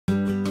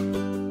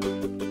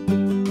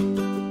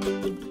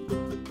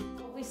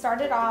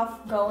started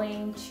off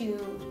going to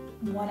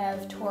one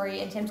of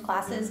Tori and Tim's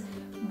classes.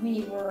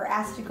 We were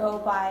asked to go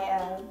by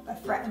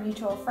a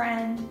mutual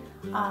friend,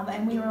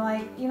 and we were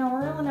like, you know,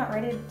 we're really not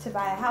ready to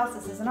buy a house.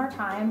 This isn't our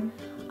time.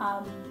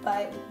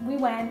 But we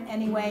went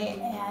anyway,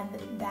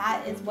 and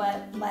that is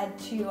what led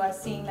to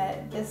us seeing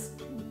that this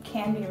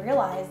can be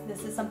realized.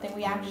 This is something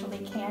we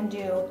actually can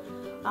do.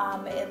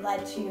 It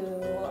led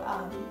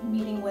to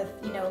meeting with,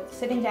 you know,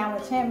 sitting down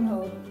with Tim,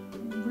 who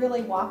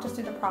really walked us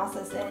through the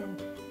process and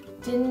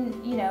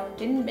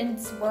didn't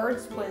mince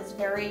words, was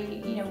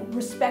very, you know,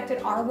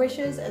 respected our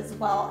wishes as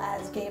well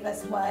as gave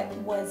us what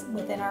was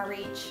within our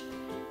reach,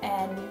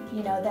 and,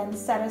 you know, then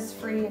set us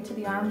free into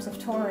the arms of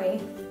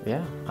Tori.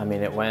 Yeah, I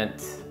mean, it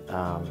went,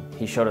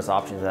 he showed us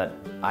options that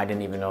I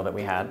didn't even know that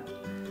we had,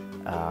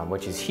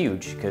 which is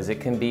huge because it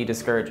can be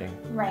discouraging.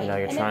 Right, you know,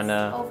 you're and trying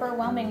it's to...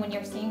 overwhelming when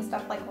you're seeing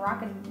stuff like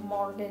Rocket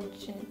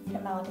Mortgage, and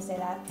I'm not allowed to say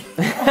that.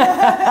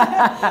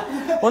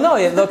 Well, no,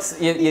 it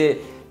looks,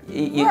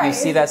 you Right.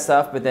 see that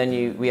stuff, but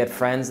then we had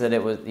friends that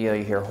it was, you know,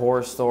 you hear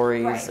horror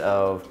stories Right.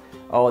 of,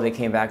 oh, they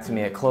came back to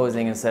me at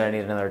closing and said I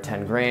need another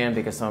 10 grand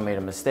because someone made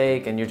a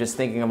mistake, and you're just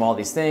thinking of all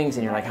these things,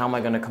 and you're like, how am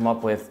I going to come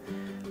up with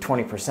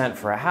 20%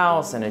 for a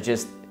house? And it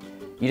just,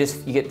 you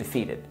get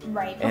defeated.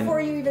 Right,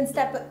 before you even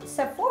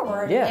step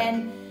forward. Yeah.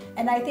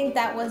 And I think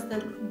that was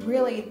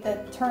really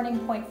the turning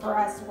point for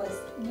us, was,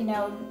 you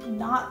know,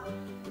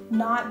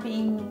 not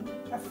being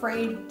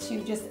afraid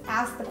to just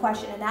ask the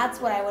question. And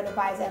that's what I would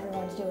advise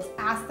everyone to do, is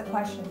ask the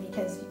question,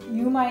 because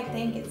you might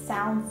think it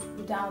sounds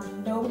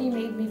dumb. Nobody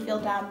made me feel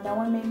dumb. No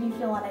one made me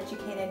feel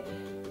uneducated.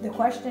 The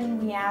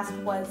question we asked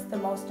was the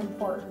most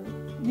important.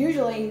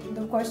 Usually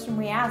the question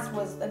we asked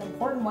was an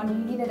important one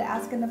you needed to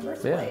ask in the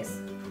first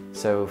place.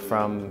 So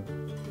from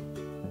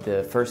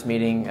the first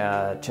meeting,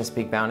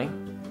 Chesapeake Bounty,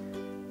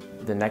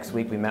 the next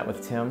week we met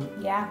with Tim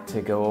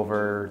to go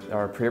over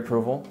our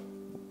pre-approval.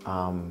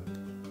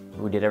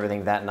 We did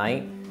everything that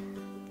night.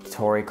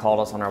 Tori called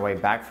us on our way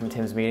back from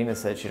Tim's meeting that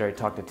said she'd already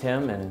talked to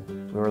Tim,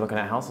 and we were looking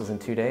at houses in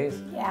 2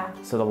 days. Yeah.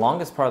 So the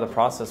longest part of the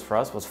process for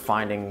us was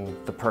finding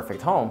the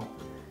perfect home,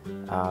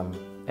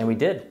 and we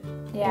did.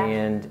 Yeah.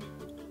 And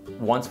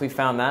once we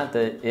found that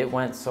it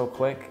went so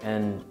quick,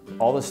 and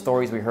all the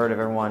stories we heard of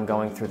everyone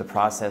going through the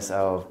process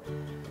of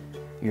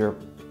your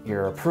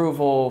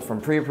approval,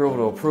 from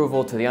pre-approval to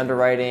approval to the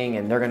underwriting,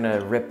 and they're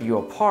gonna rip you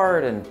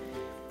apart, and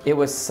it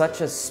was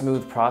such a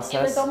smooth process.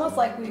 It was almost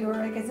like we were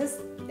like, is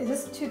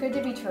this too good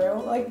to be true?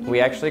 Like, we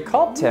actually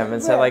called Tim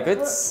and said, like,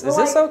 is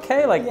this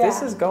okay? Like,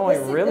 this is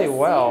going really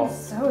well.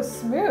 This so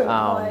smooth.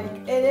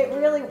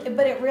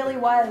 It really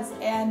was.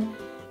 And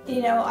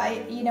you know,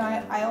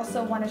 I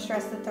also want to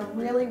stress that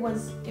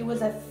it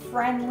was a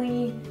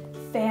friendly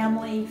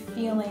family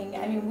feeling.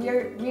 I mean,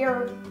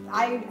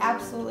 I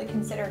absolutely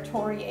consider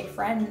Tori a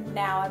friend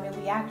now. I mean,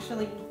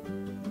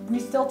 we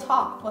still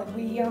talk, like,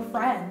 we are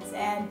friends.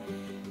 And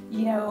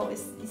you know,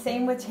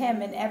 same with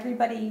him, and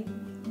everybody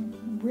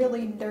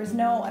really, I don't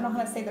know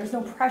how to say, there's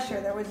no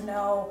pressure. There was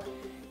no,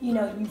 you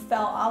know, you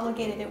felt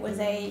obligated. It was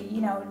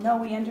you know, no,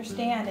 we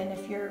understand. And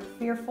if you're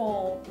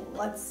fearful,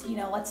 let's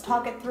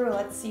talk it through.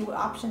 Let's see what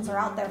options are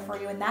out there for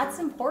you. And that's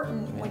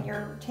important when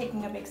you're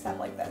taking a big step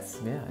like this.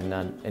 Yeah,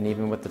 and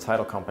even with the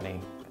title company,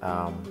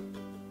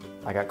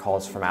 I got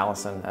calls from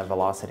Allison at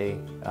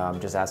Velocity,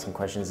 just asking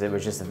questions. It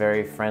was just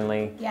very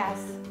friendly. Yes.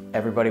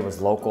 Everybody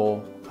was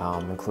local,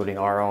 including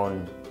our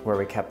own, where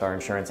we kept our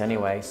insurance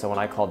anyway. So when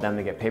I called them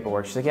to get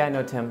paperwork, she's like, yeah, I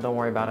know Tim, don't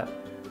worry about it.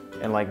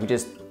 And like, we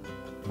didn't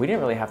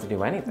really have to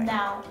do anything.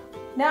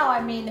 No, I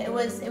mean, it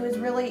was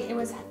great. It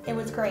was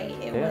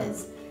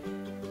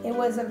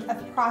a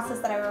process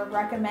that I would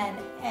recommend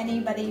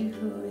anybody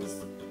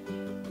who's,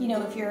 you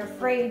know, if you're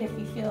afraid, if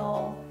you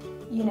feel,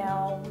 you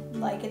know,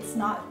 like it's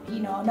not,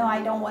 you know, no,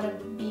 I don't want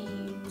to be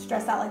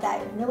stressed out like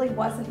that. It really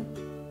wasn't.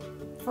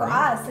 For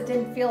us, it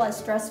didn't feel as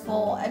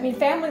stressful. I mean,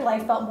 family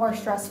life felt more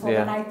stressful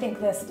than I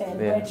think this did,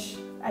 which,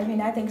 I mean,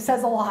 I think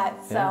says a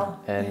lot, so.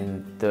 Yeah.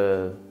 And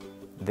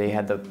they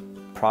had the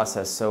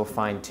process so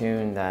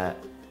fine-tuned that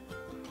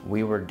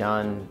we were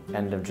done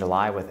end of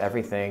July with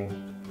everything.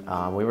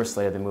 We were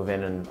slated to move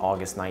in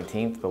August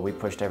 19th, but we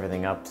pushed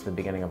everything up to the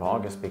beginning of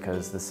August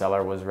because the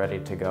seller was ready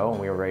to go and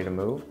we were ready to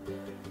move.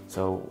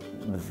 So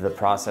the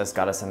process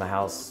got us in the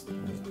house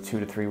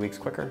 2 to 3 weeks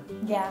quicker.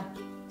 Yeah.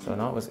 So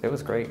no, it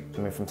was great. I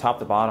mean, from top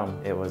to bottom,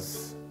 it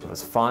was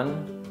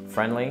fun,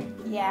 friendly.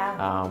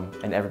 Yeah.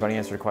 And everybody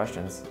answered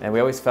questions. And we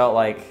always felt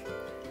like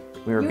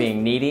we were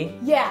being needy.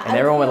 Yeah. And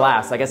everyone would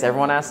laugh. I guess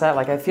everyone asked that.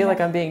 Like, I feel like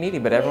I'm being needy,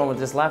 but everyone would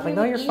just laugh like,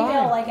 no, you're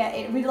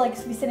fine. We'd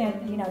like be sitting,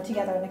 you know,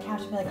 together on the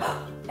couch and be like,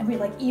 and we'd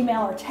like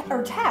email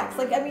or text.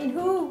 Like, I mean,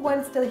 who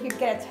wants to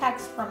get a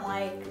text from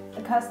like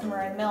a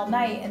customer in the middle of the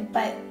night?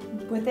 But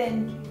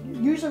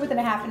usually within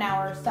a half an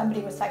hour,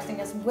 somebody was texting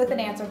us with an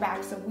answer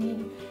back, so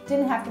we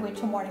didn't have to wait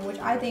till morning, which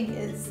I think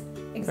is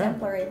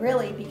exemplary,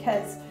 really,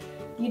 because,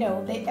 you know,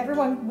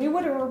 we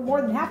would have been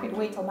more than happy to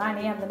wait till 9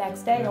 a.m. the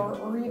next day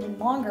or even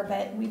longer,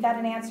 but we got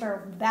an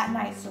answer that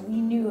night, so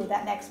we knew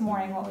that next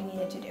morning what we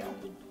needed to do.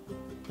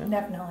 Yeah.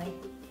 Definitely.